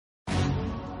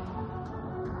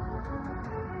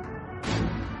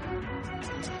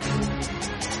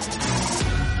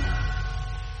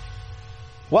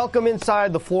Welcome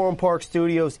inside the Florham Park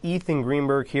Studios. Ethan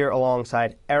Greenberg here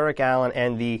alongside Eric Allen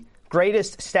and the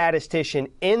greatest statistician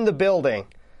in the building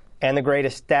and the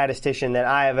greatest statistician that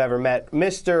I have ever met,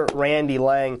 Mr. Randy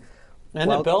Lang. In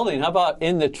the building? How about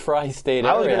in the tri-state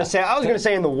area? I was going to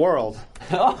say in the world.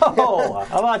 Oh,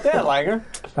 how about that, Langer?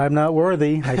 I'm not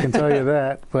worthy, I can tell you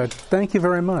that, but thank you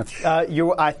very much.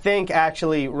 I think,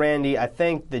 actually, Randy, I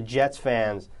think the Jets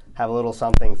fans have a little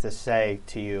something to say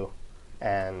to you,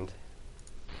 and...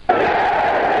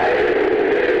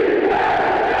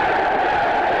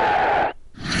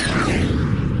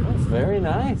 Very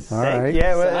nice. All right.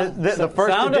 Yeah, the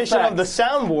first edition of the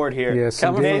soundboard here. Yes,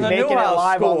 coming from the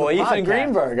Newhouse School, Ethan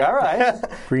Greenberg. All right.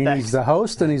 Greeny's the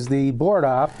host and he's the board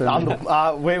op.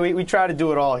 We try to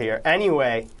do it all here.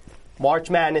 Anyway, March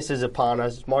Madness is upon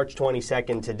us. March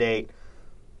 22nd to date.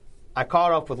 I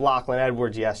caught up with Lachlan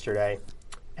Edwards yesterday,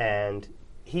 and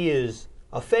he is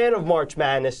a fan of March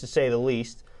Madness, to say the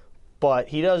least, but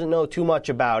he doesn't know too much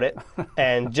about it.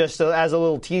 And just as a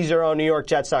little teaser on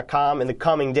NewYorkJets.com, in the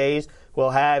coming days,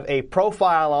 we'll have a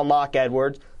profile on Lach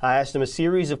Edwards. I asked him a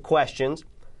series of questions,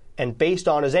 and based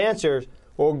on his answers,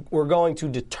 we're going to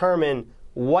determine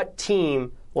what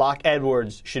team Lach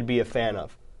Edwards should be a fan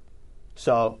of.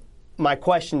 So my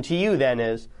question to you then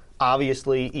is,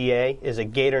 obviously EA is a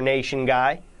Gator Nation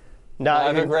guy. I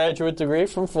have a graduate degree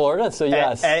from Florida, so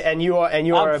yes. And you are.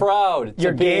 I'm proud.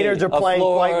 Your Gators are playing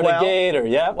quite well. Gator,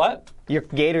 yeah. What? Your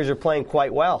Gators are playing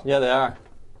quite well. Yeah, they are.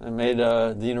 I made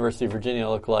the University of Virginia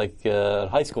look like a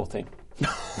high school team.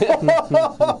 And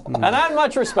I have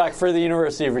much respect for the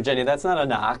University of Virginia. That's not a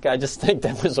knock. I just think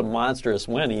that was a monstrous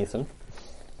win, Ethan.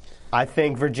 I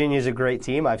think Virginia's a great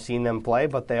team. I've seen them play,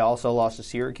 but they also lost to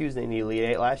Syracuse in the Elite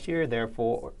Eight last year.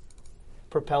 Therefore,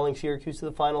 propelling Syracuse to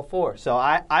the Final Four. So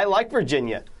I like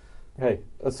Virginia. Hey,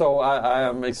 so I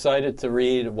am excited to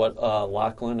read what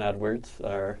Lachlan Edwards,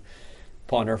 our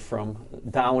punter from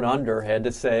Down Under, had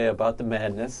to say about the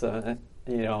madness.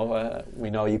 We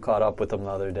know you caught up with him the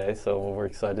other day, so we're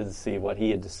excited to see what he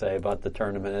had to say about the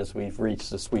tournament as we've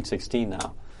reached the Sweet 16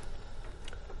 now.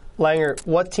 Langer,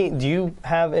 what team do you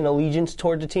have an allegiance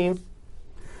toward the team?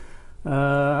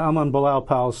 I'm on Bilal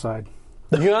Powell's side.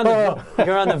 You're on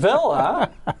the Ville, huh?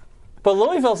 But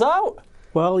Louisville's out.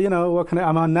 Well,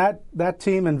 I'm on that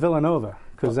team and Villanova,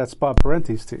 because that's Bob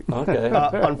Parenti's team. Okay.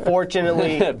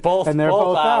 Unfortunately, and they're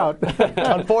both out.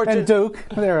 And Duke,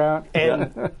 they're out.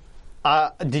 And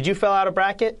did you fill out a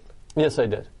bracket? Yes, I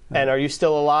did. And are you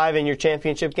still alive in your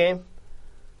championship game?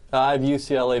 I have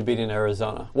UCLA beating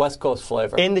Arizona. West Coast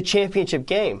flavor. In the championship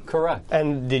game? Correct.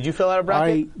 And did you fill out a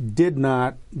bracket? I did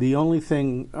not. The only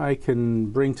thing I can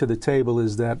bring to the table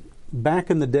is that back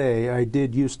in the day, I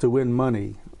did used to win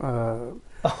money on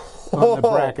the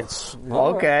brackets.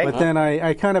 Okay. But then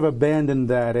I kind of abandoned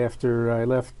that after I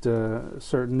left a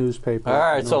certain newspaper. All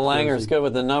right, so Langer's good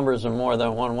with the numbers in more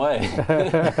than one way.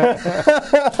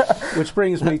 Which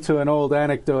brings me to an old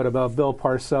anecdote about Bill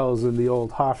Parcells in the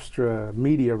old Hofstra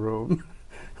media room.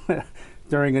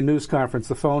 During a news conference,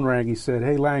 the phone rang. He said,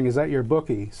 "Hey, Lang, is that your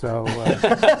bookie?" So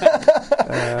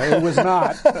it was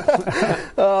not.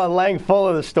 Lang full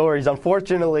of the stories.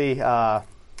 Unfortunately,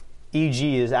 EG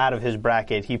is out of his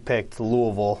bracket. He picked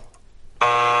Louisville.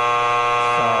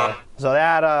 So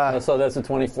that. So that's a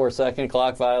 24-second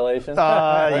clock violation.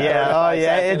 Yeah.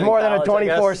 It's more than a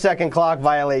 24-second clock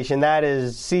violation. That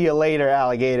is, see you later,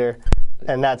 alligator.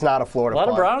 And that's not a Florida. A lot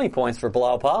punt. of brownie points for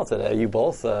Bilal Powell today. You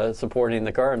both supporting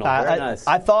the Cardinals. Very nice.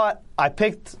 I thought I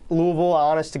picked Louisville,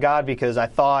 honest to God, because I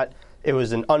thought it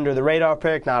was an under-the-radar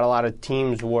pick. Not a lot of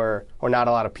teams were, or not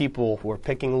a lot of people were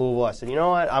picking Louisville. I said, you know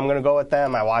what? I'm going to go with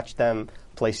them. I watched them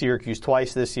play Syracuse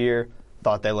twice this year.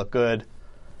 Thought they looked good,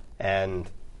 and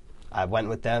I went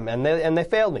with them, and they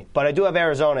failed me. But I do have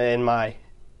Arizona in my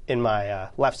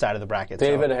left side of the bracket.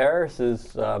 David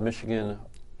Harris's Michigan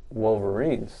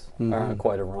Wolverines are on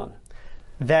quite a run.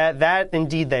 That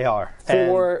indeed they are.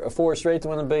 Four straight to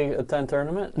win the Big Ten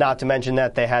tournament. Not to mention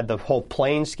that they had the whole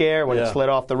plane scare when it slid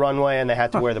off the runway, and they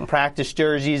had to wear the practice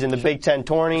jerseys in the Big Ten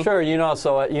tourney. Sure,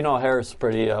 Harris is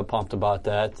pretty pumped about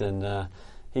that, and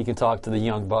he can talk to the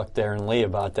young buck Darren Lee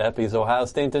about that because Ohio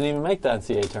State didn't even make the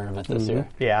NCAA tournament this year.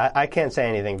 Yeah, I can't say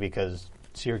anything because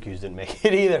Syracuse didn't make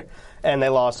it either, and they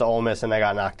lost to Ole Miss and they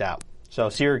got knocked out. So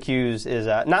Syracuse is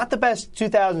not the best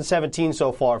 2017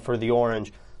 so far for the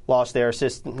Orange. Lost their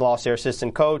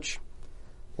assistant coach,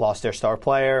 lost their star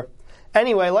player.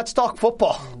 Anyway, let's talk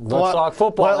football. Let's talk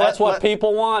football. That's what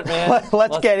people want, man.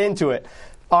 Let's get into it.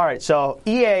 All right, so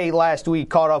EA last week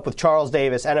caught up with Charles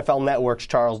Davis, NFL Network's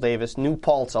Charles Davis, New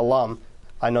Paltz alum.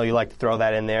 I know you like to throw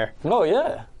that in there. Oh,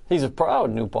 yeah. He's a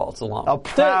proud New Paltz alum. A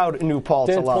proud New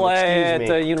Paltz alum. Did play Excuse at me.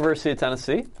 the University of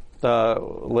Tennessee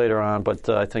later on, but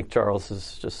I think Charles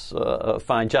is just a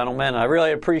fine gentleman. I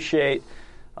really appreciate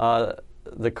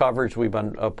the coverage we've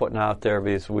been putting out there,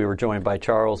 because we were joined by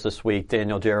Charles this week,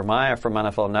 Daniel Jeremiah from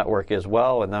NFL Network as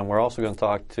well, and then we're also going to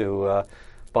talk to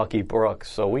Bucky Brooks.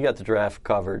 So we got the draft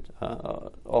covered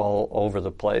all over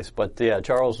the place. But, yeah,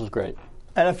 Charles was great.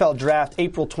 NFL Draft,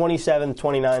 April 27th,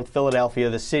 29th, Philadelphia,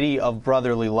 the city of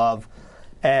brotherly love.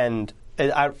 And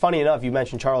funny enough, you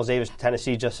mentioned Charles Davis in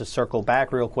Tennessee, just to circle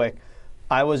back real quick.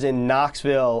 I was in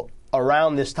Knoxville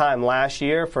around this time last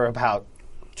year for about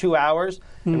 2 hours,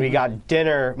 and we got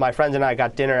dinner. My friends and I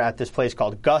got dinner at this place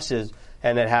called Gus's,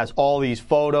 and it has all these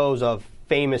photos of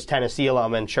famous Tennessee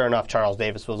alum, and sure enough, Charles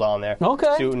Davis was on there.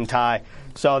 Okay. Suit and tie.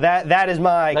 So that is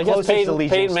my closest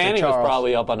allegiance Peyton Manning to Charles. was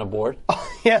probably up on the board.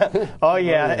 Yeah. Oh,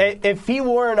 yeah. If he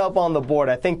weren't up on the board,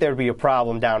 I think there'd be a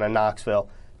problem down in Knoxville.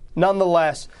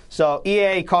 Nonetheless, so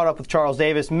EA caught up with Charles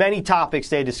Davis. Many topics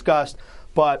they discussed,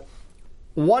 but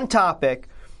one topic,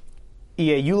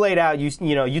 EA, you laid out,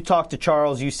 you talked to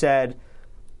Charles, you said,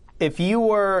 if you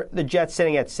were the Jets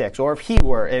sitting at 6, or if he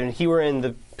were in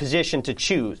the position to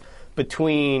choose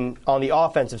between, on the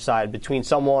offensive side, between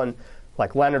someone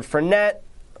like Leonard Fournette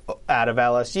out of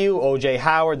LSU, O.J.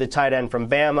 Howard, the tight end from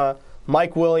Bama,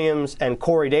 Mike Williams, and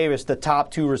Corey Davis, the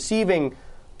top 2 receiving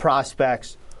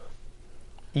prospects,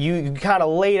 you kind of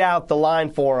laid out the line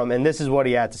for him, and this is what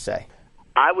he had to say.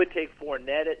 I would take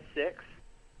Fournette at 6.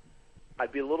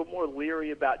 I'd be a little more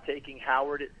leery about taking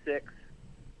Howard at 6.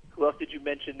 Who else did you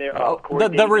mention there?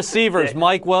 The receivers,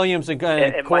 Mike Williams and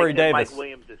Corey Davis. Mike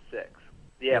Williams at 6.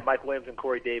 Yeah, Mike Williams and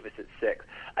Corey Davis at 6.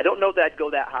 I don't know that I'd go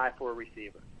that high for a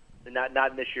receiver,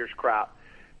 not in this year's crop,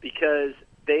 because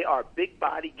they are big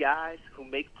body guys who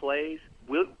make plays.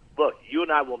 Look, you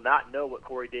and I will not know what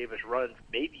Corey Davis runs,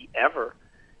 maybe ever,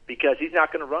 because he's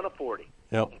not going to run a 40.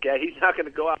 Yep. Okay, he's not going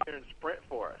to go out there and sprint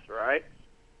for us, right?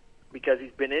 Because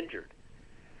he's been injured.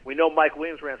 We know Mike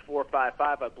Williams ran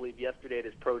 4.55, I believe, yesterday at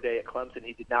his pro day at Clemson.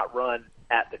 He did not run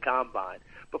at the combine,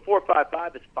 but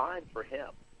 4.55 is fine for him.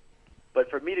 But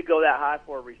for me to go that high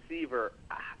for a receiver,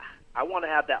 I want to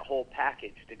have that whole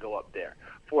package to go up there.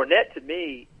 Fournette, to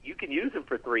me, you can use him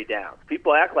for 3 downs.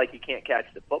 People act like he can't catch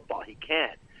the football. He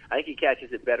can. I think he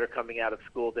catches it better coming out of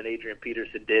school than Adrian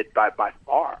Peterson did by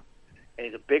far. And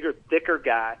he's a bigger, thicker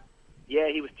guy. Yeah,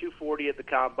 he was 240 at the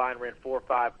combine, ran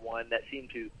 4.51. That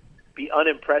seemed to be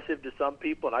unimpressive to some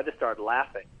people, and I just started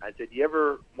laughing. I said, "You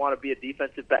ever want to be a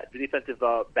defensive back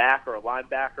or a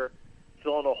linebacker,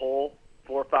 fill in a hole,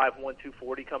 4.51,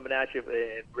 240 coming at you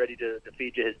and ready to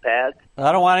feed you his pads?"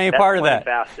 I don't want any part of that.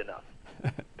 Fast enough.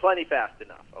 Plenty fast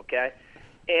enough, okay?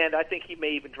 And I think he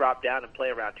may even drop down and play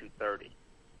around 230.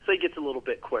 So he gets a little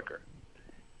bit quicker.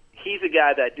 He's a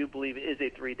guy that I do believe is a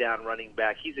 3-down running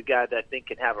back. He's a guy that I think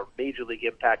can have a major league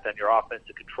impact on your offense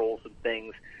to control some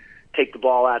things, take the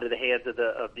ball out of the hands of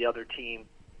the other team,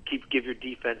 give your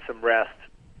defense some rest,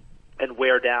 and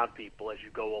wear down people as you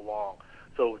go along.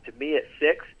 So to me, at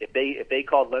 6, if they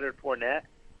called Leonard Fournette,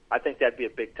 I think that'd be a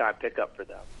big time pickup for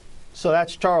them. So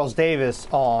that's Charles Davis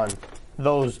on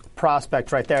those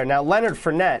prospects right there. Now, Leonard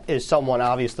Fournette is someone,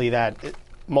 obviously, that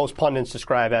most pundits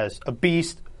describe as a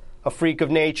beast, a freak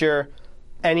of nature,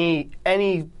 any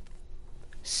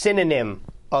synonym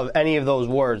of any of those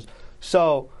words.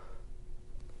 So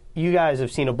you guys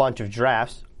have seen a bunch of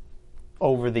drafts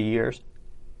over the years.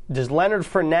 Does Leonard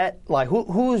Fournette,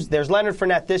 there's Leonard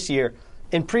Fournette this year.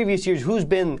 In previous years, who's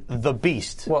been the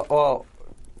beast? Well,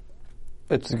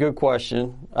 it's a good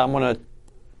question. I'm going to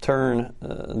turn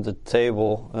the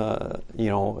table,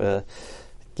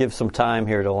 give some time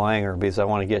here to Langer, because I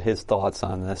want to get his thoughts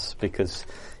on this, because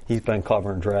he's been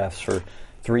covering drafts for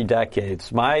 3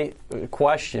 decades. My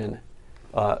question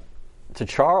to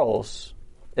Charles,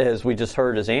 as we just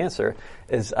heard his answer,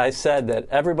 is I said that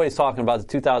everybody's talking about the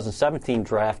 2017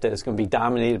 draft that is going to be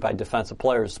dominated by defensive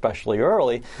players, especially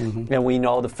early, and we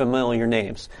know the familiar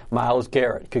names. Myles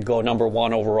Garrett could go number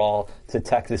 1 overall to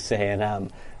Texas A&M.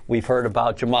 We've heard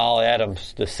about Jamal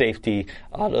Adams, the safety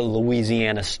out of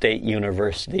Louisiana State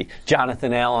University.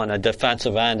 Jonathan Allen, a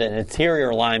defensive end and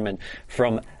interior lineman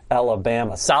from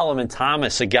Alabama. Solomon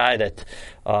Thomas, a guy that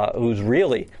who's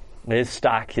really, his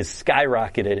stock has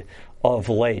skyrocketed of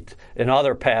late.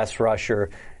 Another pass rusher,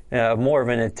 more of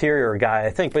an interior guy, I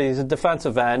think, but he's a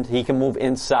defensive end. He can move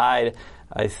inside,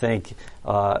 I think,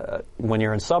 when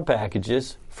you're in sub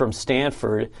packages from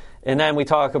Stanford. And then we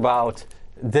talk about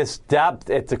this depth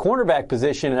at the cornerback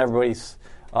position, and everybody's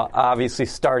obviously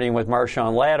starting with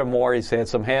Marshawn Lattimore. He's had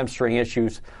some hamstring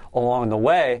issues along the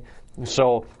way.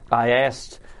 So I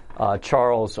asked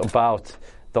Charles about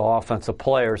the offensive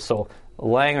players. So,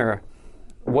 Langer,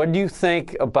 what do you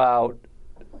think about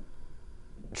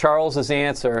Charles's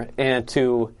answer? And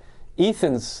to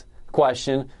Ethan's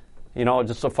question,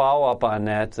 just a follow-up on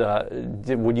that,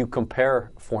 would you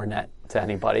compare Fournette to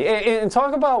anybody? And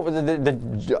talk about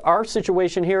our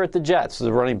situation here at the Jets,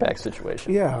 the running back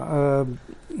situation. Yeah,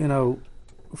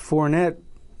 Fournette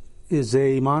is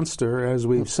a monster, as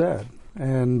we've said.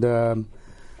 And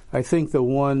I think the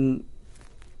one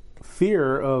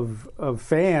fear of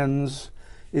fans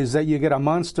is that you get a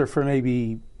monster for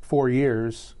maybe 4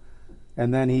 years,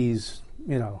 and then he's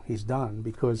done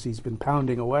because he's been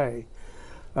pounding away.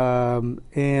 That's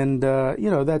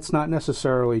not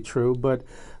necessarily true, but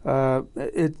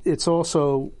it's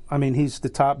also, he's the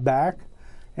top back,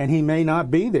 and he may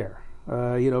not be there,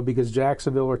 because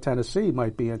Jacksonville or Tennessee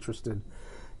might be interested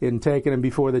in taking him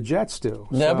before the Jets do.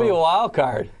 That'd be a wild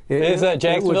card.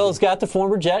 Jacksonville's got the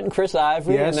former Jet and Chris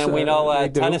Ivory, yes, and then we know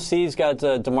Tennessee's got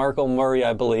DeMarco Murray,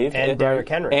 I believe. And Derrick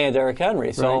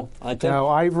Henry. So right. I think now,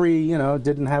 Ivory,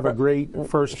 didn't have a great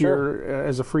first year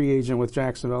as a free agent with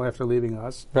Jacksonville after leaving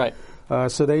us. Right.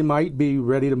 So they might be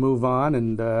ready to move on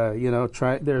and,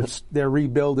 try. They're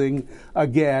rebuilding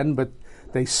again, but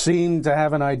they seem to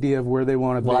have an idea of where they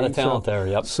want to be. A lot of talent there,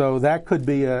 yep. So that could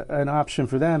be an option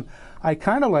for them. I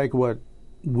kind of like what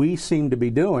we seem to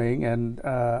be doing, and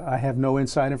I have no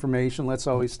inside information. Let's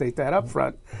always state that up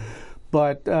front.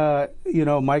 But,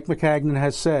 Mike McCagnon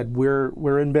has said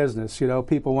we're in business.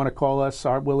 People want to call us.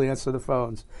 We'll answer the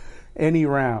phones. Any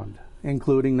round,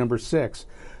 including number 6.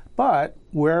 But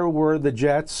where were the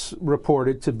Jets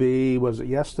reported to be, was it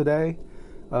yesterday,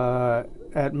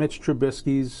 at Mitch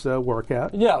Trubisky's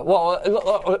workout? Yeah,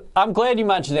 well, I'm glad you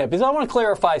mentioned that because I want to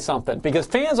clarify something. Because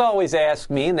fans always ask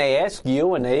me, and they ask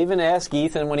you, and they even ask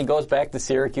Ethan when he goes back to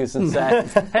Syracuse and say,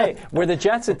 hey, were the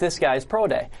Jets at this guy's pro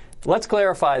day? Let's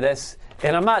clarify this.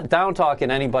 And I'm not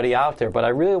down-talking anybody out there, but I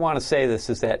really want to say this,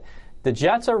 is that the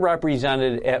Jets are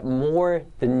represented at more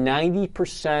than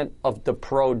 90% of the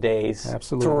pro days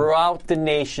throughout the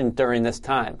nation during this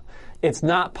time. It's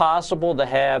not possible to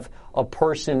have a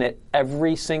person at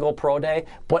every single pro day,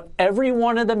 but every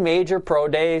one of the major pro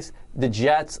days, the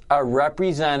Jets are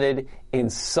represented in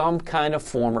some kind of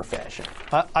form or fashion.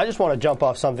 I just want to jump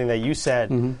off something that you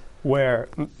said, where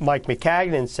Mike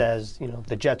McCagnon says,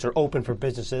 the Jets are open for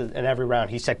business in every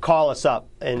round. He said, call us up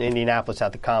in Indianapolis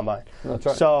at the Combine. That's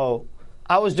right. So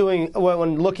I was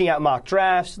when looking at mock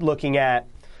drafts, looking at,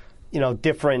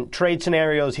 different trade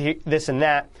scenarios, this and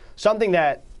that, something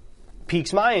that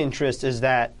piques my interest is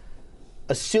that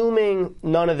assuming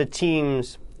none of the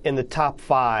teams in the top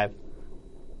 5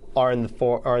 are in the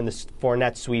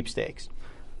Fournette sweepstakes,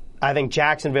 I think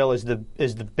Jacksonville is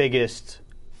the biggest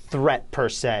threat per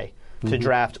se to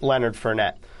draft Leonard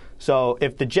Fournette. So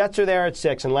if the Jets are there at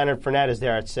 6 and Leonard Fournette is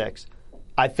there at 6,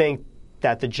 I think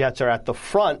that the Jets are at the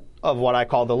front of what I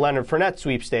call the Leonard Fournette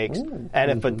sweepstakes.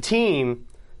 And if a team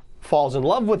falls in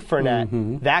love with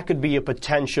Fournette, that could be a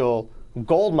potential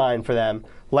gold mine for them.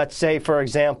 Let's say, for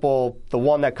example, the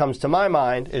one that comes to my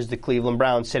mind is the Cleveland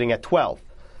Browns sitting at 12.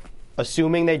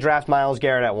 Assuming they draft Myles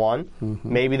Garrett at 1,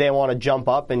 maybe they want to jump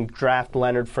up and draft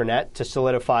Leonard Fournette to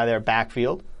solidify their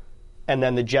backfield, and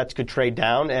then the Jets could trade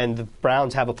down, and the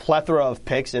Browns have a plethora of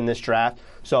picks in this draft,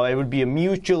 so it would be a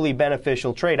mutually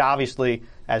beneficial trade. Obviously,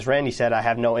 as Randy said, I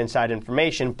have no inside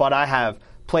information, but I have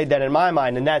played that in my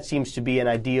mind, and that seems to be an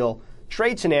ideal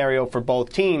trade scenario for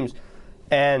both teams.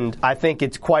 And I think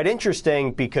it's quite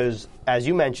interesting because, as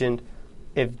you mentioned,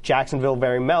 if Jacksonville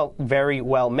very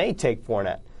well may take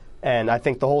Fournette. And I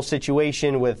think the whole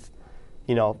situation with,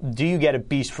 do you get a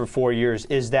beast for 4 years?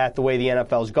 Is that the way the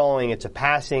NFL is going? It's a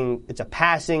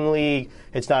passing league.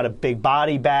 It's not a big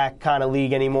body back kind of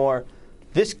league anymore.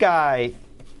 This guy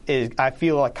I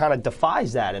feel like kind of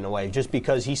defies that in a way, just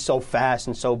because he's so fast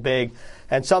and so big.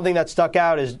 And something that stuck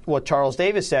out is what Charles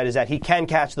Davis said, is that he can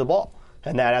catch the ball.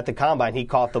 And that at the Combine, he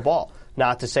caught the ball.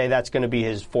 Not to say that's going to be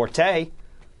his forte.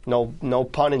 No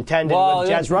pun intended. With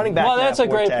Jets running back. Well, that's a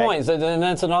great point. And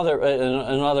that's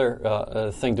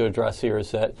another thing to address here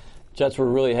is that Jets were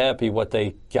really happy what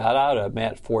they got out of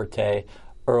Matt Forte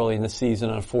early in the season.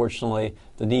 Unfortunately,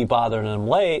 the knee bothered him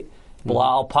late.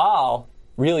 Bilal Powell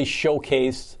really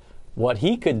showcased what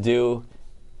he could do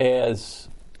as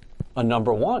a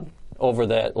number 1 over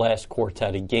that last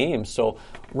quartet of games. So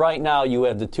right now you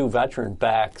have the 2 veteran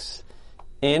backs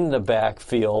in the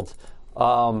backfield.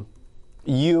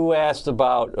 You asked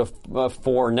about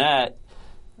Fournette.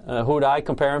 Who'd I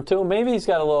compare him to? Maybe he's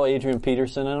got a little Adrian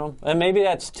Peterson in him. And maybe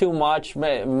that's too much.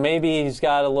 Maybe he's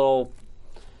got a little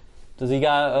Does he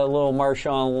got a little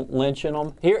Marshawn Lynch in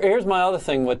him? Here's my other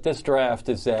thing with this draft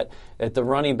is that at the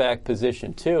running back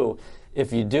position, too,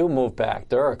 if you do move back,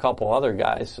 there are a couple other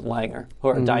guys, Langer, who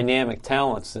are dynamic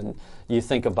talents. And you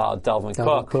think about Delvin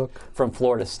Cook from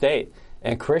Florida State.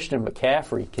 And Christian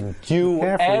McCaffrey can do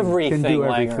everything. Can do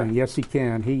everything. Yes, he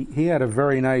can. He had a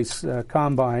very nice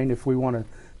combine. If we want to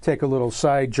take a little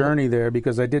side journey there,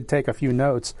 because I did take a few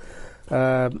notes. He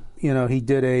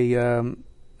did a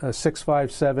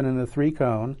 6.57 in the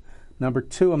 3-cone, number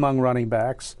 2 among running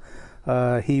backs.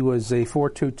 He was a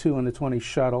 4.22 in the 20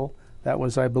 shuttle. That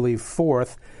was, I believe,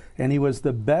 4th. And he was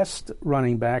the best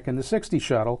running back in the 60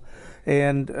 shuttle.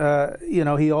 And,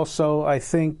 he also, I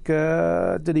think,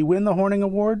 did he win the Horning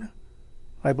Award?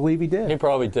 I believe he did. He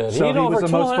probably did. So he was the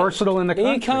most versatile in the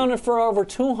country. He counted for over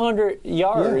 200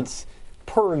 yards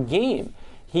per game.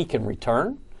 He can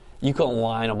return. You can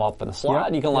line him up in the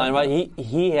slot. You can line him up.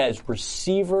 He has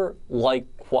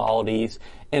receiver-like qualities.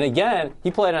 And again, he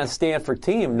played on a Stanford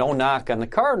team, no knock on the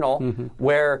Cardinal,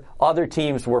 where other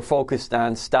teams were focused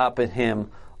on stopping him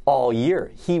all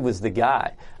year. He was the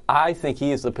guy. I think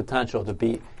he has the potential to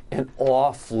be an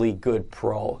awfully good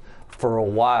pro for a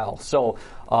while. So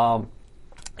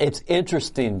it's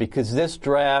interesting because this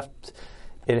draft,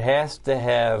 it has to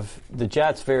have the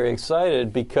Jets very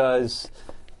excited because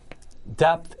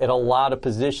depth at a lot of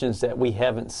positions that we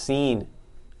haven't seen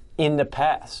in the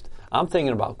past. I'm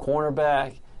thinking about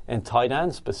cornerback and tight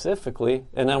end specifically,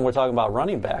 and then we're talking about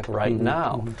running back right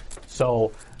now.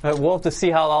 So we'll have to see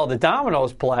how all the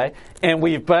dominoes play. And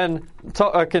we've been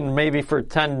talking maybe for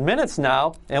 10 minutes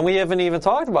now, and we haven't even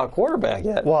talked about quarterback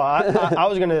yet. Well, I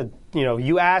was going to,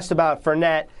 you asked about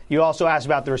Fournette. You also asked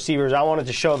about the receivers. I wanted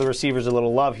to show the receivers a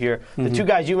little love here. The two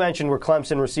guys you mentioned were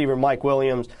Clemson receiver Mike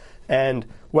Williams and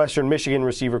Western Michigan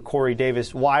receiver Corey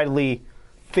Davis, widely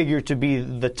figured to be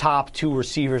the top 2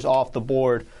 receivers off the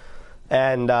board.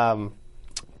 And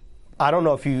I don't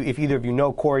know if either of you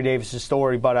know Corey Davis'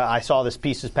 story, but I saw this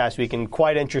piece this past week, and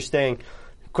quite interesting.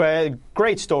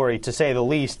 Great story, to say the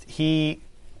least. He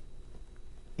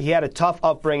had a tough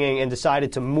upbringing and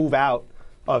decided to move out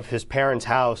of his parents'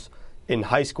 house in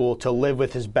high school to live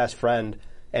with his best friend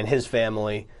and his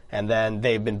family, and then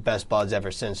they've been best buds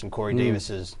ever since. And Corey Davis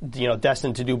is,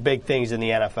 destined to do big things in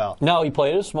the NFL. No, he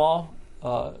played at a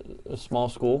small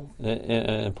school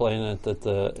and playing at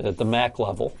the MAC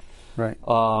level. Right.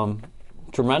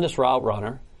 Tremendous route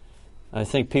runner. I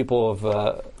think people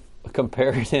have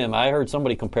compared him. I heard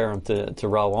somebody compare him to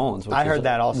Terrell Owens. I heard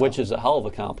that also. Which is a hell of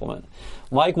a compliment.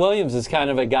 Mike Williams is kind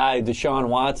of a guy Deshaun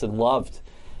Watson loved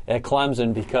at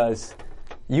Clemson because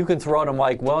you can throw to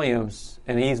Mike Williams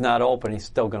and he's not open. He's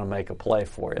still going to make a play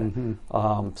for you.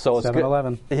 So it's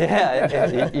 7-11.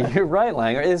 Yeah, you're right,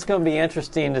 Langer. It's going to be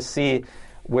interesting to see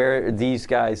where these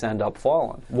guys end up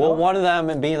falling. Will one of them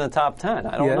be in the top 10?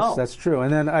 I don't know. Yes, that's true.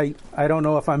 And then I don't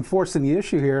know if I'm forcing the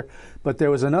issue here, but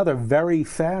there was another very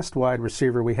fast wide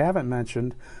receiver we haven't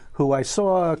mentioned who I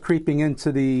saw creeping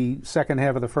into the second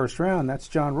half of the first round. That's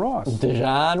John Ross.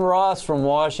 John Ross from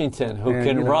Washington, who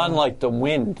can run like the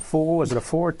wind. Was it a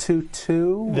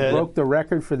 4.22? Broke the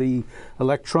record for the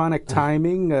electronic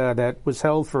timing that was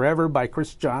held forever by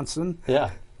Chris Johnson. Yeah.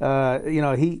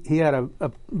 He had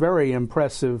a very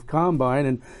impressive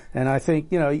combine, and I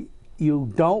think,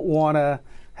 you don't want to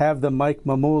have the Mike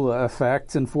Mamula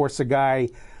effect and force a guy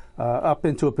up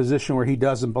into a position where he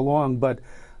doesn't belong, but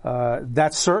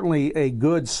that's certainly a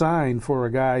good sign for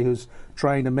a guy who's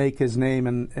trying to make his name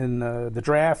in the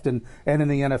draft and in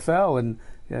the NFL,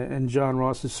 and John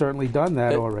Ross has certainly done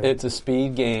that already. It's a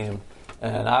speed game,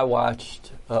 and I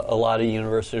watched a lot of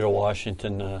University of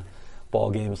Washington ball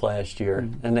games last year,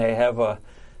 and they have a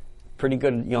pretty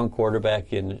good young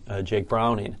quarterback in Jake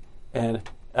Browning, and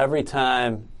every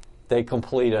time they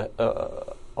complete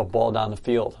a ball down the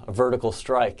field, a vertical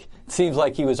strike, it seems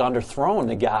like he was underthrowing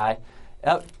the guy.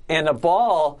 And a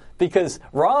ball, because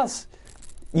Ross,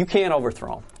 you can't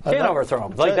overthrow him. Can't overthrow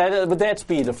him. Like that, with that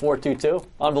speed, a 4.22,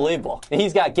 unbelievable. And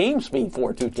he's got game speed,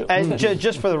 4.22. And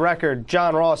just for the record,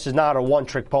 John Ross is not a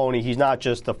one-trick pony. He's not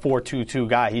just a 4.22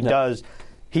 guy.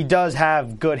 He does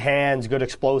have good hands, good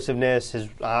explosiveness.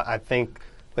 I think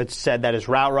it's said that his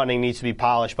route running needs to be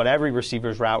polished, but every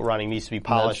receiver's route running needs to be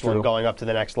polished when going up to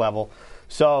the next level.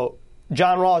 So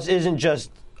John Ross isn't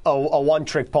just a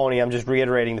one-trick pony. I'm just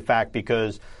reiterating the fact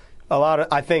because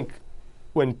I think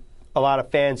when a lot of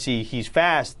fans see he's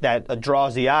fast, that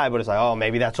draws the eye, but it's like, oh,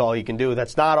 maybe that's all he can do.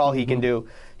 That's not all he can do.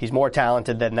 He's more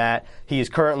talented than that. He is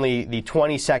currently the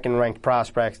 22nd ranked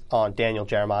prospect on Daniel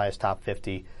Jeremiah's top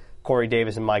 50. Corey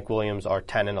Davis and Mike Williams are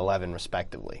 10 and 11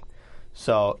 respectively.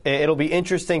 So it'll be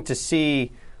interesting to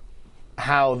see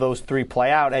how those three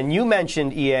play out. And you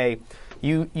mentioned, EA,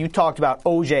 you talked about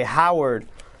O.J. Howard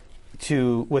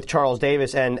with Charles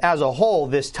Davis, and as a whole,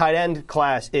 this tight end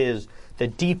class is the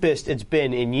deepest it's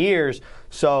been in years.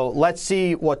 So let's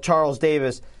see what Charles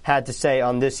Davis had to say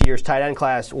on this year's tight end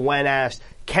class when asked,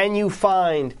 can you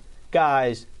find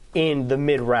guys in the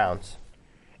mid-rounds?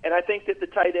 And I think that the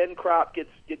tight end crop gets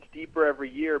deeper every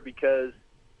year because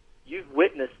you've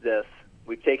witnessed this.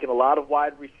 We've taken a lot of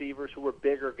wide receivers who were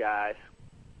bigger guys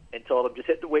and told them just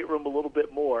hit the weight room a little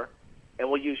bit more, and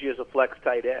we'll use you as a flex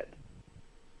tight end.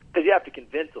 Because you have to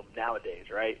convince them nowadays,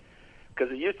 right? Because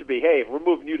it used to be, hey, if we're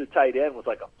moving you to tight end was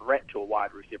like a threat to a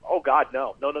wide receiver. Oh, God,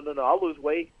 no. No, I'll lose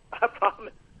weight. I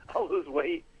promise. I'll lose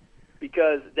weight.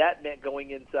 Because that meant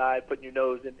going inside, putting your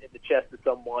nose in the chest of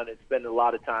someone and spending a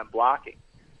lot of time blocking.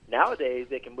 Nowadays,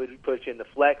 they can push you in the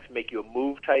flex, make you a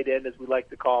move tight end, as we like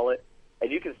to call it, and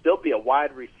you can still be a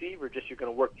wide receiver, just you're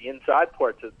going to work the inside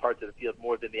parts of the field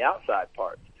more than the outside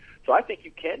parts. So I think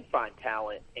you can find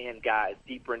talent and guys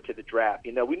deeper into the draft.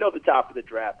 We know the top of the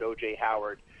draft, O.J.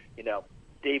 Howard,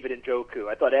 David Njoku.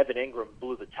 I thought Evan Ingram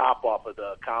blew the top off of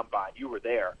the combine. You were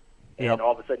there. And Yep.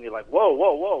 all of a sudden you're like,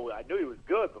 whoa. I knew he was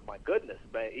good, but my goodness,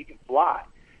 man, he can fly.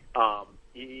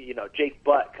 Jake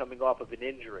Butt coming off of an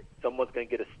injury. Someone's going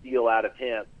to get a steal out of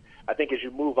him. I think as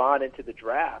you move on into the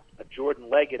draft, a Jordan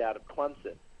Leggett out of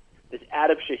Clemson, this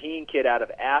Adam Shaheen kid out of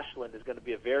Ashland is going to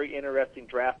be a very interesting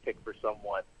draft pick for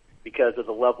someone because of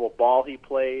the level of ball he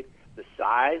played, the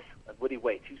size. What did he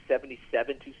weigh,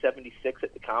 277, 276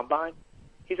 at the combine?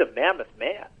 He's a mammoth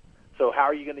man. So how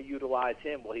are you going to utilize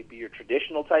him? Will he be your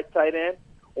traditional type tight end,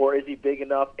 or is he big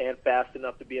enough and fast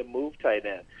enough to be a move tight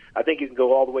end? I think you can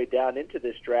go all the way down into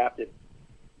this draft, and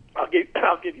I'll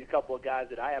give you a couple of guys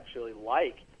that I actually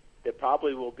like that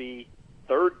probably will be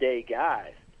third-day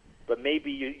guys. But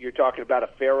maybe you're talking about a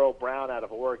Pharaoh Brown out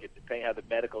of Oregon, depending how the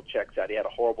medical checks out. He had a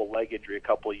horrible leg injury a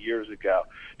couple of years ago.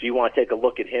 Do you want to take a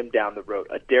look at him down the road?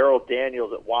 A Darrell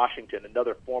Daniels at Washington,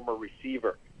 another former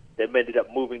receiver that ended up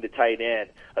moving to tight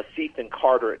end. A Ethan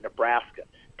Carter at Nebraska.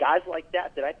 Guys like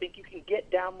that I think you can get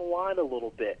down the line a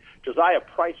little bit. Josiah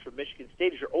Price from Michigan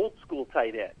State is your old-school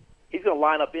tight end. He's going to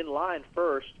line up in line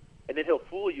first, and then he'll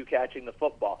fool you catching the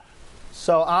football.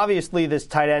 So obviously this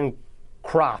tight end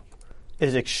crop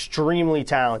is extremely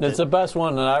talented. It's the best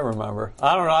one that I remember.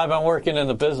 I don't know. I've been working in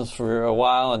the business for a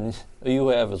while, and you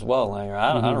have as well, Langer.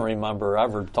 I don't remember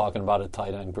ever talking about a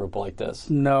tight end group like this.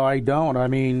 No, I don't. I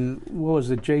mean, what was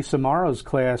it? Jay Samaro's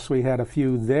class, we had a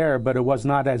few there, but it was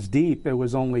not as deep. It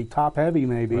was only top-heavy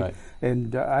maybe. Right.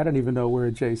 And I don't even know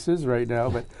where Jace is right now,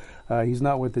 but he's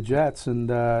not with the Jets. And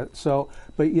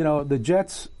the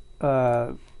Jets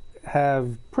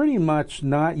have pretty much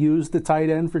not used the tight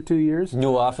end for 2 years.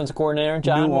 New offensive coordinator,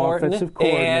 John Morton. Offensive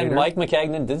coordinator. And Mike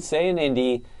McCagnon did say in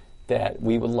Indy that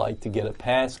we would like to get a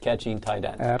pass-catching tight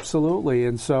end. Absolutely.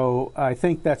 And so I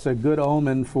think that's a good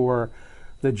omen for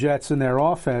the Jets and their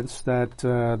offense that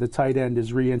the tight end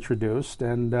is reintroduced.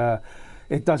 And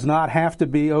it does not have to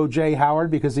be O.J.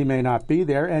 Howard because he may not be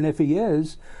there. And if he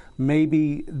is,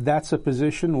 maybe that's a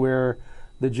position where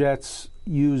the Jets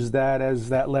use that as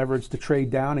that leverage to trade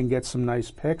down and get some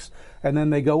nice picks. And then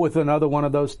they go with another one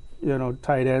of those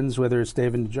tight ends, whether it's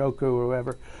David Njoku or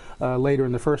whoever, later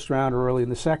in the first round or early in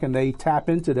the second. They tap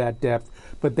into that depth,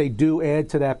 but they do add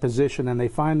to that position, and they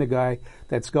find the guy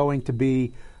that's going to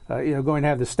be going to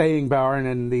have the staying power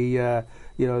and the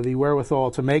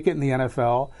wherewithal to make it in the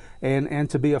NFL and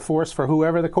to be a force for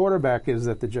whoever the quarterback is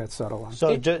that the Jets settle on.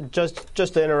 So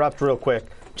just to interrupt real quick,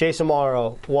 Jason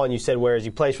Morrow, one, you said where is he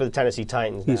plays for the Tennessee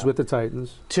Titans now. He's with the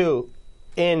Titans. Two,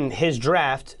 in his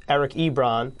draft, Eric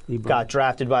Ebron got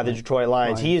drafted by the Detroit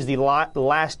Lions. He is the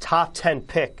last top 10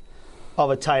 pick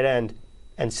of a tight end,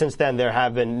 and since then there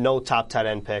have been no top tight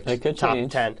end picks. It could top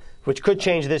change. 10, which could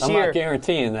change this year. I'm not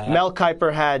guaranteeing that. Mel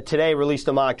Kiper had today released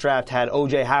a mock draft, had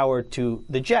O.J. Howard to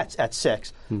the Jets at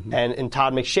 6. Mm-hmm. And in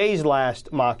Todd McShay's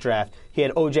last mock draft, he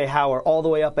had O.J. Howard all the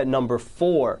way up at number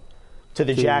 4 to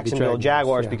the Jacksonville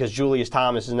Jaguars because Julius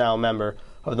Thomas is now a member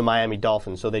of the Miami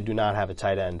Dolphins, so they do not have a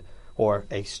tight end or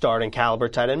a starting caliber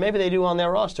tight end. Maybe they do on their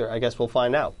roster. I guess we'll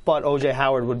find out. But O.J.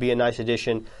 Howard would be a nice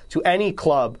addition to any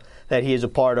club that he is a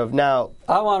part of. Now,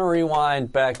 I want to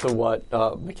rewind back to what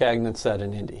McCagnon said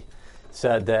in Indy.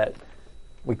 Said that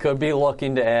we could be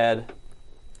looking to add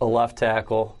a left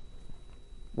tackle.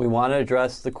 We want to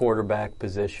address the quarterback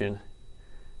position.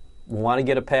 We want to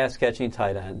get a pass-catching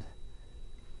tight end.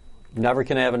 Never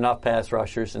can have enough pass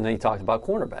rushers, and then he talked about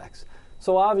cornerbacks.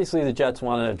 So obviously the Jets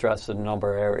want to address a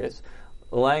number of areas.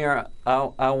 Langer,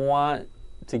 I want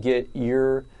to get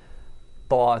your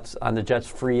thoughts on the Jets'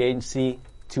 free agency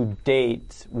to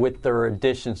date with their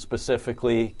addition,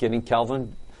 specifically getting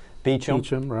Kelvin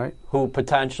Beachum, right? Who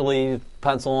potentially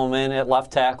pencil him in at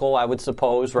left tackle, I would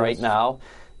suppose, right now.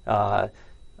 I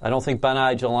don't think Ben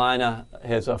Igelina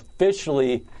has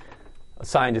officially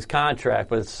signed his contract,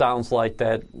 but it sounds like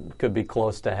that could be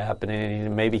close to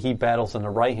happening. Maybe he battles on the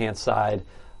right-hand side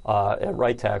at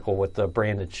right tackle with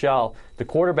Brandon Shell. The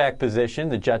quarterback position,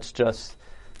 the Jets just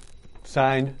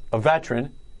signed a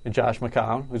veteran, Josh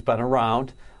McCown, who's been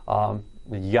around.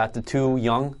 You got the two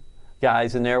young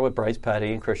guys in there with Bryce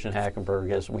Petty and Christian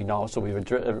Hackenberg, as we know, so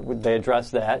they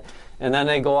addressed that. And then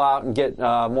they go out and get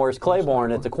Morris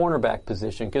Claiborne at the cornerback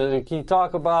position. Can you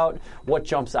talk about what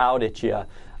jumps out at you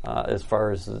as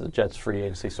far as the Jets' free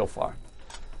agency so far?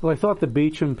 Well, I thought the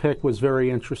Beachum pick was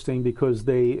very interesting because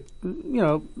they,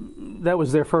 that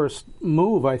was their first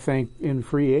move, I think, in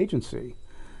free agency.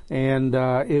 And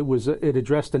it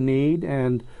addressed a need,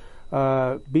 and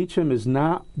Beachum is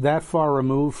not that far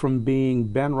removed from being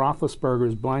Ben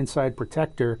Roethlisberger's blindside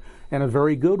protector, and a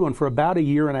very good one for about a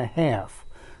year and a half.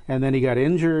 And then he got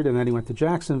injured, and then he went to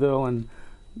Jacksonville, and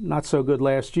not so good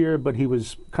last year, but he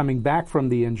was coming back from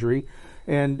the injury.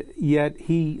 And yet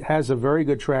he has a very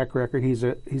good track record. He's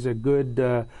a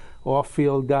good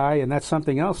off-field guy, and that's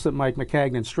something else that Mike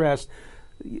McCagnon stressed.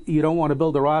 You don't want to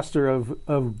build a roster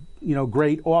of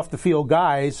great off-the-field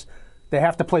guys. They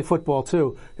have to play football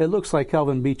too. It looks like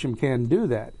Kelvin Beachum can do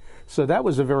that. So that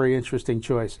was a very interesting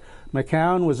choice.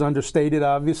 McCown was understated,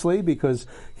 obviously, because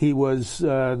he's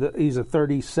a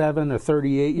 37 or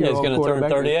 38 year old. Yeah, he's going to turn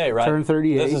 38, right? Turn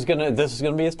 38. This is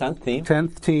going to be his 10th team.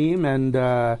 10th team, and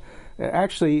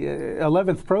actually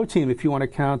 11th pro team if you want to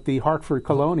count the Hartford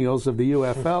Colonials of the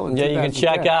UFL. Yeah, you can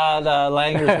check out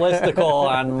Langer's listicle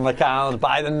on McCown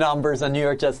by the numbers on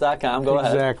NewYorkJets.com. Go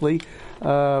ahead. Exactly.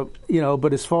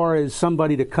 But as far as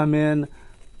somebody to come in,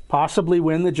 possibly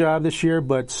win the job this year,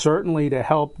 but certainly to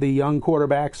help the young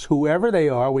quarterbacks, whoever they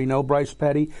are. We know Bryce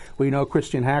Petty. We know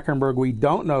Christian Hackenberg. We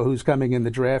don't know who's coming in the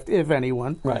draft, if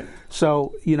anyone. Right.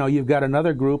 So, you've got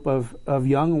another group of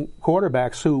young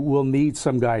quarterbacks who will need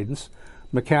some guidance.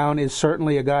 McCown is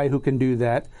certainly a guy who can do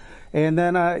that. And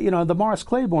then, the Morris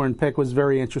Claiborne pick was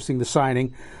very interesting, the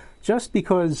signing, just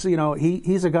because,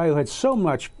 he's a guy who had so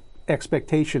much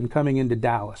expectation coming into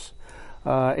Dallas.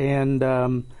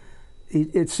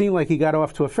 It seemed like he got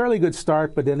off to a fairly good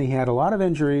start, but then he had a lot of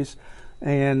injuries.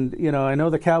 And, I know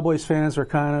the Cowboys fans were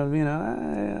kind of,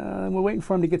 we're waiting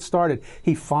for him to get started.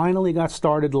 He finally got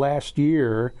started last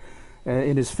year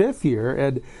in his fifth year.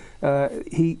 And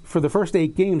for the first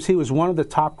 8 games, he was one of the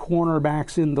top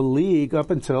cornerbacks in the league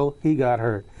up until he got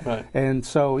hurt. Right. And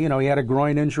so, he had a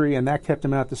groin injury, and that kept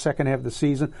him out the second half of the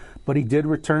season. But he did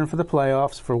return for the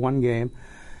playoffs for 1 game.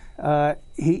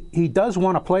 He does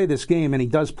want to play this game, and he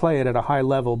does play it at a high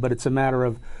level, but it's a matter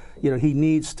of, he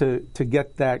needs to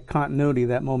get that continuity,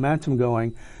 that momentum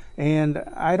going. And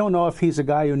I don't know if he's a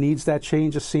guy who needs that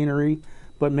change of scenery,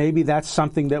 but maybe that's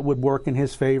something that would work in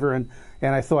his favor. And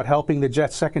I thought helping the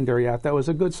Jets secondary out, that was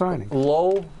a good signing.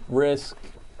 Low risk,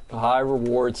 high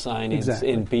reward signings exactly.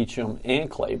 in Beachum and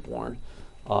Claiborne.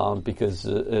 Because,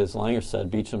 as Langer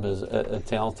said, Beachum is a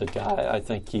talented guy. I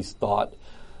think he's thought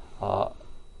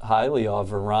highly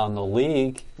of around the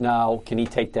league. Now, can he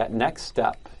take that next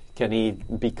step? Can he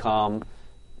become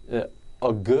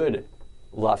a good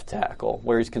left tackle,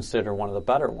 where he's considered one of the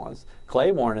better ones?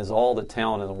 Claiborne has all the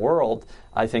talent in the world.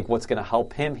 I think what's going to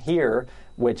help him here,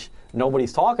 which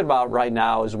nobody's talking about right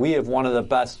now, is we have one of the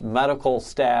best medical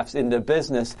staffs in the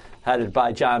business, headed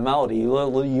by John Melody. You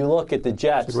look at the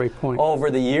Jets over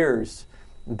the years,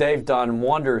 they've done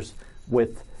wonders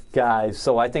with guys.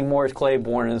 So I think Morris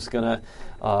Claiborne is going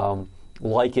to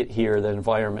like it here, the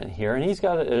environment here, and he's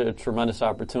got a tremendous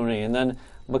opportunity. And then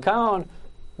McCown,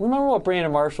 remember what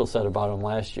Brandon Marshall said about him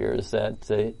last year, is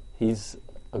that he's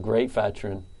a great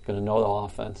veteran, going to know the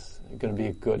offense, going to be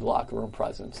a good locker room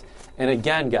presence. And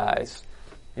again, guys,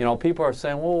 people are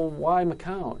saying, well, why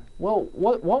McCown? Well,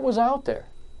 what was out there?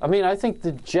 I mean, I think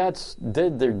the Jets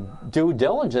did their due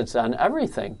diligence on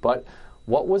everything, but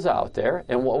what was out there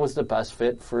and what was the best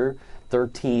fit for their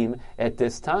team at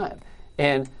this time?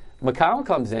 And McCown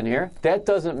comes in here. That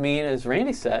doesn't mean, as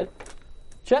Randy said,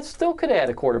 Jets still could add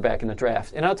a quarterback in the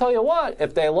draft. And I'll tell you what,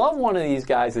 if they love one of these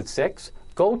guys at 6,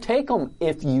 go take them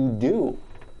if you do.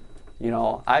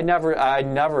 I never,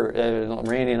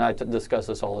 Randy and I discuss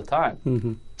this all the time.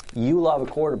 Mm-hmm. You love a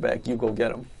quarterback, you go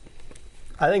get him.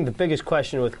 I think the biggest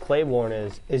question with Claiborne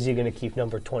is he going to keep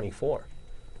number 24?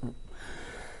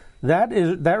 That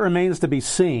remains to be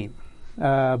seen.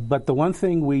 But the one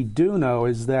thing we do know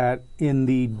is that in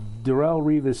the Darrelle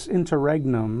Revis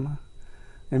interregnum,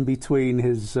 in between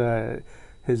his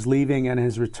his leaving and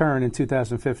his return in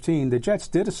 2015, the Jets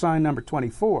did assign number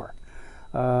 24.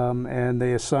 And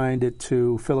they assigned it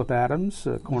to Phillip Adams,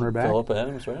 cornerback. Phillip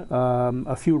Adams, right.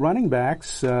 A few running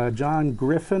backs, John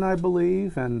Griffin, I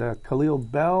believe, and Khalil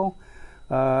Bell.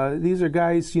 These are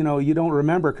guys, you don't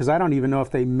remember because I don't even know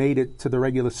if they made it to the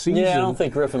regular season. Yeah, I don't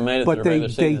think Griffin made it to the regular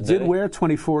season. But they did wear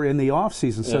 24 in the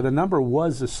offseason, so the number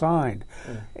was assigned.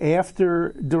 Yeah.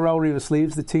 After Darrelle Revis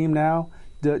leaves the team now,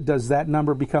 does that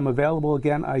number become available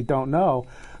again? I don't know.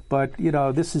 But,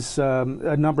 this is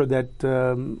a number that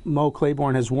Mo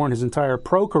Claiborne has worn his entire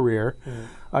pro career.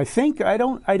 I think I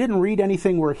didn't read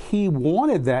anything where he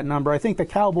wanted that number. I think the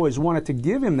Cowboys wanted to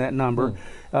give him that number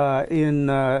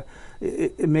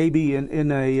maybe in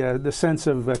the sense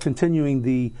of continuing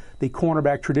the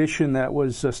cornerback tradition that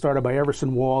was started by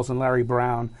Everson Walls and Larry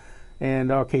Brown.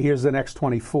 And, okay, here's the next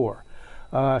 24.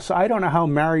 So I don't know how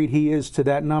married he is to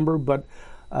that number, but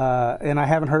and I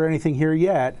haven't heard anything here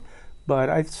yet. But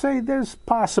I'd say there's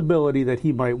possibility that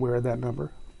he might wear that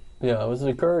number. Yeah, it was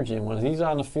encouraging. When he's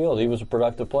on the field, he was a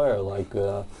productive player. Like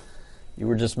you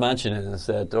were just mentioning, is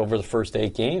that over the first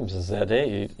 8 games, is that,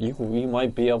 hey, you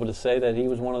might be able to say that he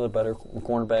was one of the better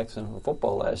cornerbacks in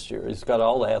football last year. He's got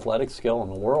all the athletic skill in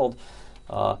the world.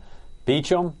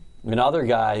 Beachum, another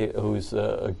guy who's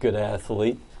a good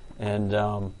athlete, and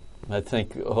I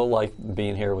think he'll like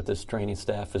being here with this training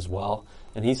staff as well.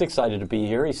 And he's excited to be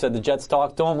here. He said the Jets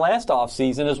talked to him last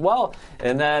offseason as well.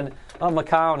 And then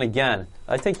McCown again.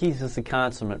 I think he's just a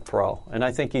consummate pro. And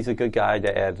I think he's a good guy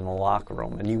to add in the locker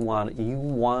room. And you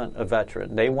want a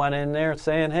veteran. They went in there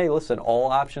saying, hey, listen,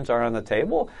 all options are on the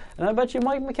table. And I bet you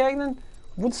Mike McCagnon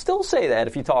would still say that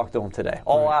if you talked to him today.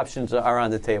 All options are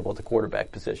on the table at the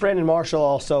quarterback position. Brandon Marshall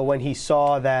also, when he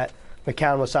saw that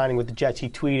McCown was signing with the Jets, he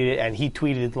tweeted it. And he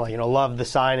tweeted, love the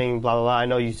signing, blah, blah, blah. I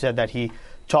know you said that he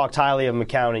talked highly of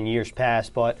McCown in years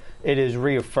past, but it is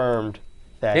reassumed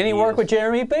that Didn't he work with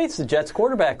Jeremy Bates, the Jets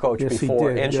quarterback coach,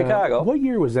 before in Chicago? What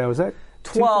year was that? Was that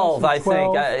 12, I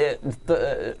think.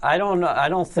 I don't know.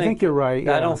 I think you're right.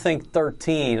 Yeah. I don't think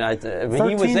 13. I mean,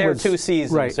 he was there 2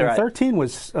 seasons. Right. And 13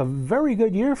 was a very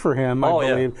good year for him, I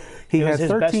believe. Yeah. He had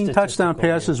 13 touchdown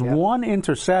passes, 1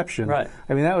 interception. Right.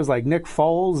 I mean, that was like Nick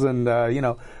Foles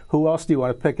and, who else do you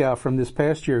want to pick out from this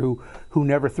past year who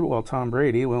never threw? Well, Tom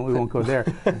Brady. We won't go there.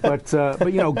 but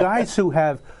guys who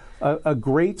have a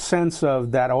great sense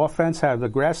of that offense, have the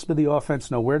grasp of the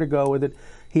offense, know where to go with it.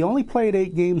 He only played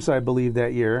 8 games, I believe,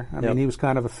 that year. I mean, he was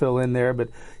kind of a fill-in there, but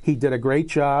he did a great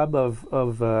job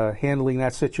of handling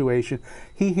that situation.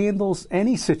 He handles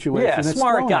any situation. Yeah,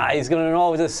 smart guy. He's going to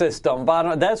know the system.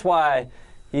 That's why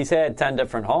he's had 10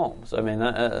 different homes. I mean,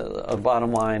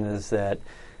 bottom line is that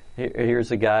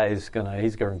here's a guy who's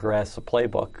he's going to grasp the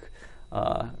playbook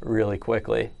really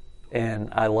quickly. And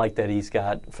I like that he's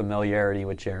got familiarity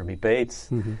with Jeremy Bates.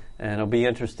 Mm-hmm. And it'll be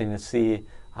interesting to see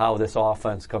how this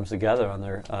offense comes together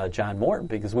under John Morton,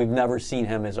 because we've never seen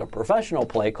him as a professional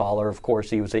play caller. Of course,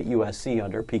 he was at USC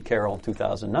under Pete Carroll in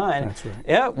 2009. That's right.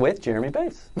 Yeah, with Jeremy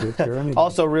Bates.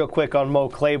 Also, real quick on Mo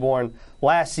Claiborne,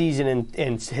 last season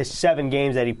in his 7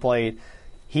 games that he played,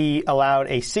 he allowed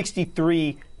a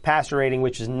 63 passer rating,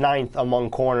 which is 9th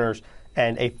among corners,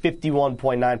 and a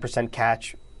 51.9%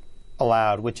 catch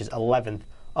allowed, which is 11th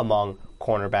among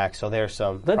cornerbacks. So there's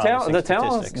some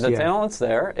talent's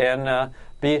there. And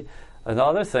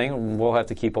another thing we'll have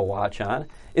to keep a watch on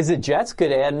is the Jets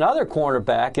could add another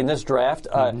cornerback in this draft.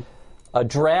 A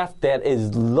draft that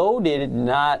is loaded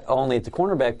not only at the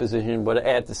cornerback position but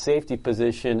at the safety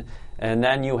position. And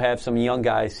then you have some young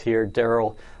guys here.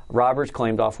 Darryl Roberts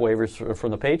claimed off waivers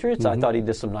from the Patriots. I thought he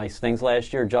did some nice things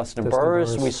last year. Justin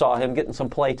Burris, we saw him getting some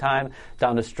play time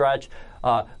down the stretch.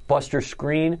 Buster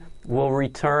Screen will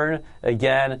return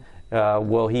again.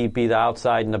 Will he be the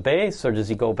outside in the base, or does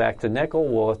he go back to nickel?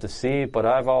 We'll have to see. But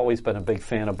I've always been a big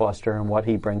fan of Buster and what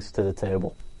he brings to the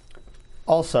table.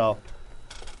 Also,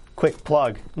 quick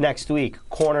plug, next week,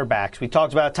 cornerbacks. We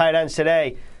talked about tight ends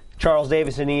today. Charles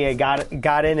Davis and EA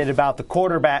got in it about the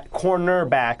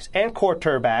cornerbacks and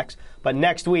quarterbacks. But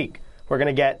next week, we're going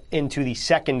to get into the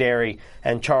secondary,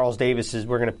 and Charles Davis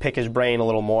we're going to pick his brain a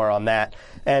little more on that.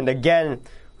 And again,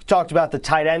 we talked about the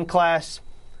tight end class.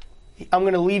 I'm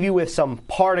going to leave you with some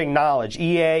parting knowledge.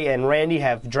 EA and Randy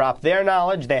have dropped their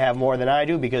knowledge. They have more than I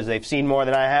do because they've seen more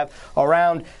than I have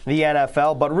around the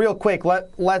NFL. But real quick,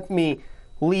 let me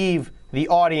leave the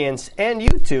audience and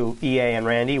you two, EA and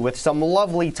Randy, with some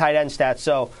lovely tight end stats.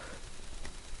 So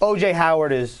O.J.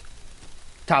 Howard is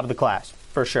top of the class,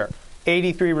 for sure.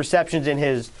 83 receptions in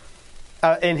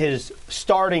his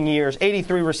starting years,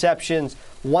 83 receptions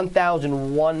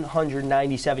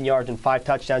 1,197 yards and 5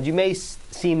 touchdowns. You may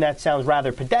seem that sounds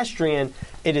rather pedestrian.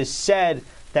 It is said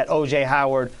that O.J.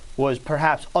 Howard was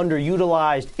perhaps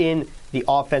underutilized in the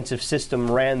offensive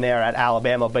system ran there at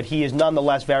Alabama, but he is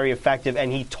nonetheless very effective, and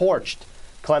he torched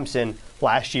Clemson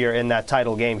last year in that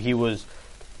title game. He was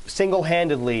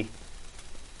single-handedly,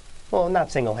 well,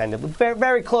 not single-handedly, very,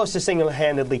 very close to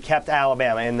single-handedly kept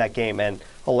Alabama in that game and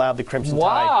allowed the Crimson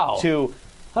Tide to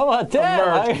How about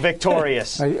that? emerge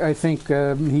victorious. I think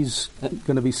he's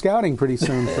going to be scouting pretty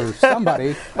soon for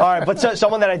somebody. All right, but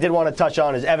someone that I did want to touch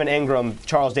on is Evan Ingram.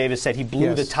 Charles Davis said he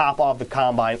blew the top off the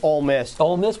combine. Ole Miss.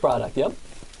 Ole Miss product, yep.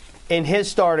 In his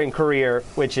starting career,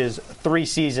 which is 3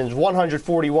 seasons,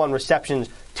 141 receptions,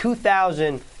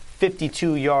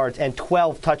 2,052 yards, and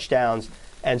 12 touchdowns.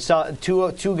 And so,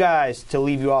 two guys to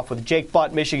leave you off with. Jake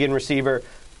Butt, Michigan receiver,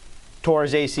 tore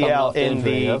his ACL in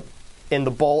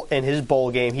his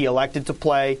bowl game. He elected to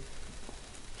play.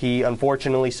 He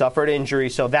unfortunately suffered injury,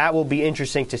 so that will be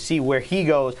interesting to see where he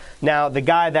goes. Now, the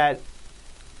guy that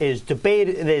is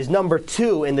debated is number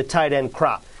 2 in the tight end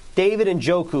crop, David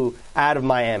Njoku out of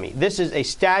Miami. This is a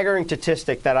staggering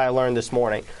statistic that I learned this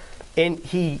morning. And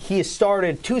he has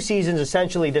started 2 seasons,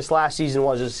 essentially. This last season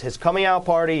was his coming out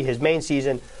party, his main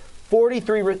season.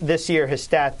 43 this year, his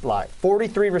stat line.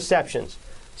 43 receptions,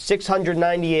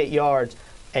 698 yards,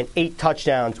 and 8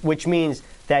 touchdowns, which means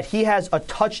that he has a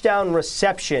touchdown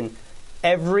reception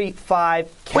every 5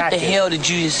 catches. What the hell did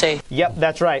you just say? Yep,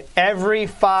 that's right. Every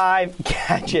 5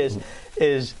 catches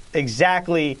is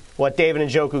exactly what David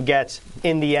Njoku gets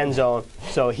in the end zone.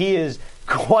 So he is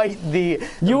quite the.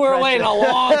 You were waiting a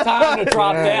long time to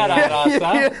drop that on us,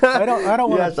 huh? I don't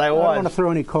want was. to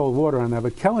throw any cold water on that,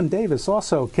 but Kellen Davis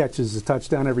also catches a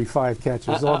touchdown every 5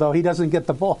 catches, although he doesn't get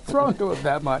the ball thrown to him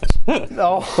that much.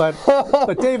 Oh. But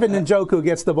David Njoku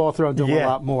gets the ball thrown to him a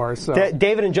lot more. So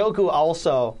David Njoku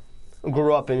also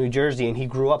grew up in New Jersey, and he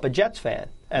grew up a Jets fan.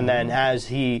 And then as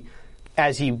he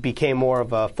became more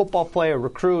of a football player,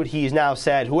 recruit, he's now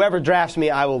said, whoever drafts me,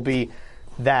 I will be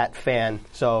that fan.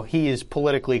 So he is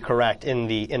politically correct in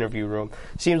the interview room.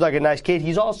 Seems like a nice kid.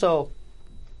 He's also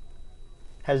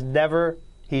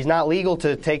he's not legal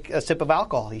to take a sip of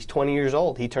alcohol. He's 20 years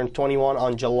old. He turns 21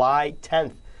 on July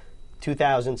 10th,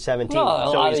 2017. Well,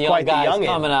 a so lot he's of quite young the guys youngin.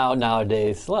 coming out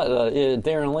nowadays.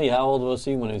 Darren Lee, how old was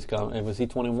he when he was coming? Was he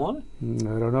 21? I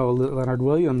don't know. Leonard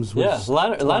Williams was. Yeah,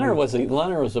 Leonard was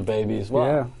a baby as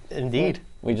well. Yeah. Indeed.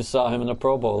 We just saw him in the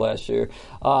Pro Bowl last year.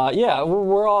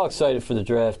 We're all excited for the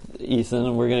draft, Ethan,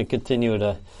 and we're going to continue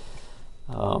to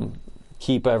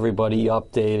keep everybody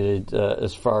updated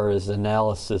as far as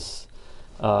analysis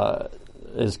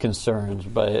is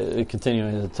concerned by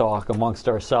continuing to talk amongst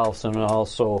ourselves and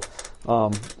also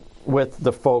with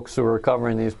the folks who are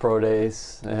covering these pro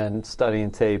days and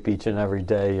studying tape each and every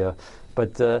day.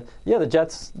 The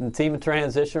Jets team in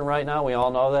transition right now. We all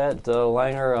know that.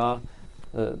 Langer,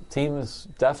 the team is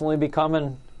definitely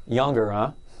becoming younger,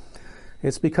 huh?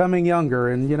 It's becoming younger,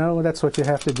 and that's what you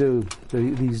have to do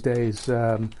these days.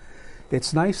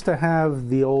 It's nice to have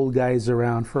the old guys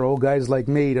around for old guys like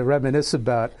me to reminisce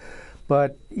about,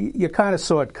 but you kind of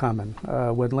saw it coming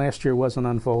when last year wasn't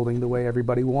unfolding the way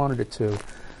everybody wanted it to.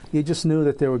 You just knew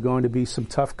that there were going to be some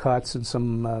tough cuts and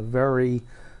some very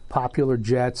popular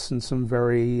Jets and some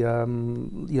very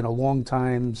long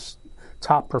times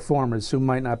top performers who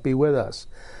might not be with us.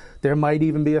 There might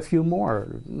even be a few more.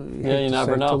 You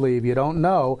never know. To leave. You don't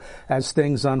know as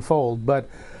things unfold. But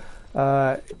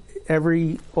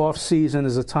every off-season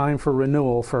is a time for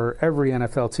renewal for every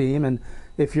NFL team. And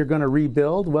if you're going to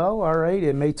rebuild, well, all right,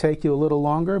 it may take you a little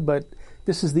longer, but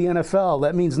this is the NFL.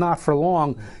 That means not for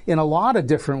long in a lot of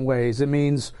different ways. It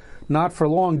means not for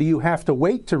long do you have to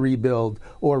wait to rebuild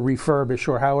or refurbish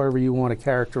or however you want to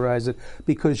characterize it,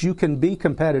 because you can be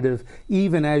competitive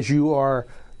even as you are,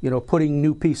 putting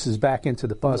new pieces back into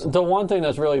the puzzle. The one thing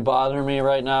that's really bothering me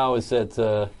right now is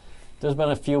that there's been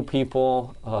a few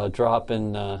people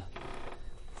dropping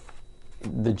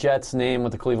the Jets' name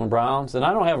with the Cleveland Browns, and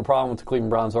I don't have a problem with the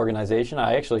Cleveland Browns organization.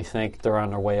 I actually think they're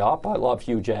on their way up. I love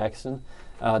Hugh Jackson.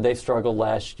 They struggled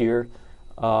last year,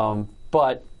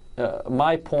 but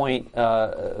my point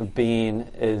being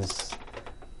is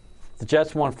the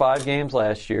Jets won 5 games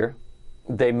last year.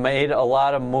 They made a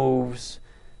lot of moves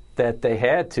that they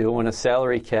had to in a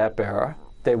salary cap era.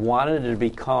 They wanted to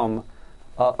become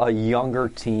a younger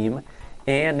team,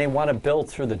 and they want to build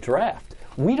through the draft.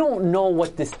 we don't know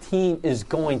what this team is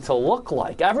going to look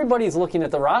like. Everybody's looking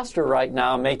at the roster right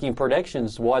now, making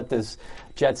predictions what this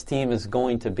Jets team is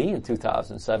going to be in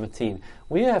 2017.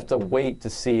 We have to wait to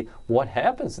see what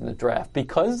happens in the draft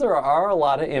because there are a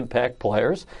lot of impact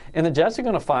players, and the Jets are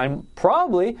going to find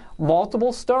probably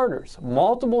multiple starters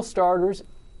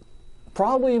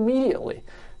probably immediately.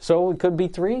 So it could be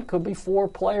 3, could be 4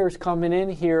 players coming in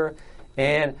here,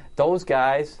 and those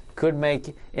guys could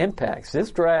make impacts.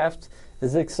 This draft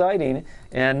is exciting,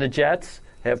 and the Jets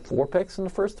have 4 picks in the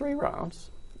first 3 rounds.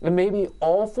 And maybe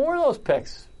all 4 of those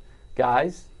picks,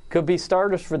 guys, could be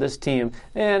starters for this team.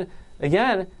 And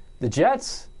again, the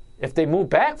Jets, if they move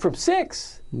back from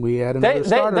 6, we add another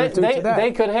starter to that.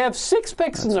 They could have 6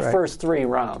 picks in the first 3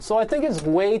 rounds. So I think it's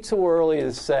way too early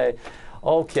to say,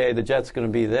 okay, the Jets are going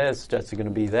to be this, Jets are going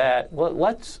to be that. Well,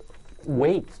 let's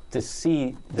wait to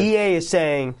see. EA is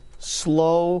saying,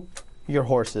 slow your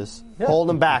horses. Yeah. Hold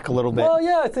them back a little bit. Well,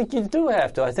 yeah, I think you do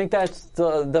have to. I think that's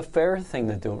the fair thing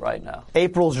to do right now.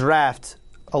 April's draft,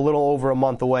 a little over a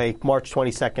month away, March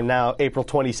 22nd now, April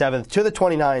 27th to the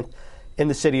 29th in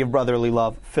the city of brotherly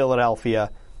love, Philadelphia.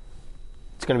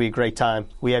 It's going to be a great time.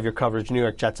 We have your coverage,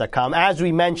 NewYorkJets.com. As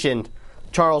we mentioned,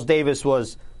 Charles Davis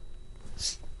was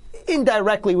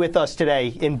indirectly with us today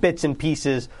in bits and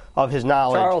pieces of his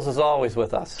knowledge. Charles is always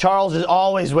with us. Charles is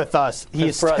always with us.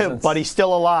 But he's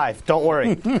still alive. Don't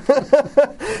worry.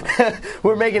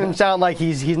 We're making him sound like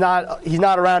he's not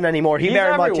around anymore. He's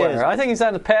very everywhere. much is. I think he's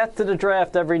on the path to the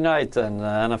draft every night on the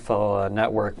NFL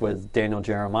Network with Daniel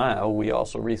Jeremiah, who we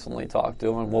also recently talked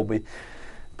to, and we'll be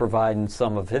providing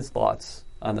some of his thoughts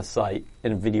on the site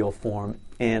in video form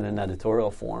and an editorial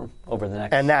form over the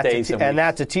next days and weeks. And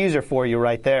that's a teaser for you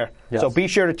right there. Yes. So be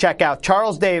sure to check out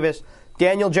Charles Davis,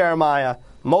 Daniel Jeremiah,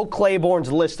 Mo Claiborne's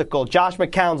listicle, Josh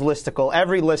McCown's listicle,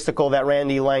 every listicle that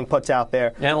Randy Lang puts out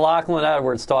there. And Lachlan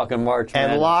Edwards talking March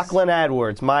Madness. And Lachlan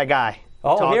Edwards, my guy.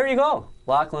 Here you go.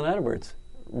 Lachlan Edwards.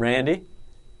 Randy,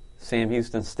 Sam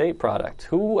Houston State product.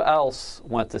 Who else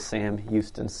went to Sam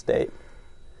Houston State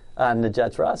on the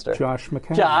Jets roster? Josh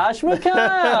McCown. Josh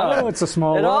McCown. Oh, it's a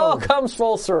small It world. all comes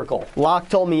full circle. Locke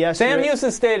told me yesterday. Sam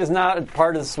Houston State is not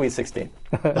part of the Sweet 16.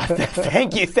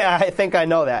 Thank you. I think I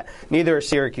know that. Neither is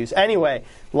Syracuse. Anyway,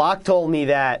 Locke told me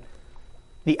that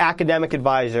the academic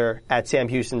advisor at Sam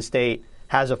Houston State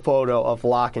has a photo of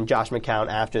Locke and Josh McCown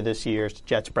after this year's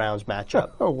Jets-Browns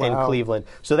matchup in Cleveland.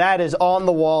 So that is on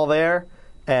the wall there,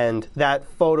 and that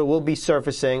photo will be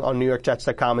surfacing on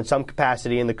NewYorkJets.com in some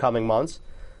capacity in the coming months.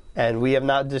 And we have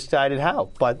not decided how.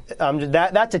 But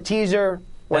that's a teaser.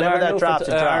 Whenever that drops,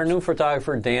 it drops. Our new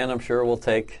photographer, Dan, I'm sure, will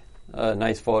take a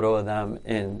nice photo of them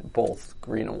in both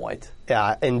green and white.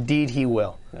 Yeah, indeed he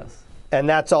will. Yes. And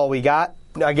that's all we got.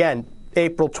 Again,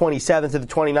 April 27th to the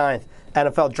 29th,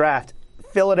 NFL Draft,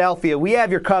 Philadelphia. We have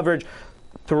your coverage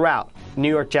throughout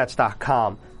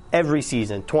NewYorkJets.com every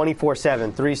season,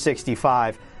 24/7,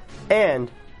 365.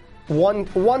 And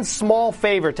one small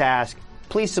favor to ask,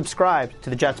 please subscribe to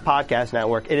the Jets Podcast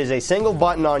Network. It is a single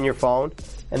button on your phone,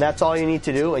 and that's all you need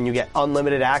to do, and you get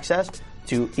unlimited access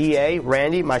to EA,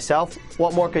 Randy, myself.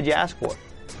 What more could you ask for?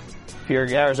 If you're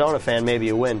an Arizona fan, maybe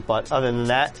you win. But other than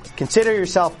that, consider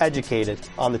yourself educated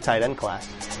on the tight end class.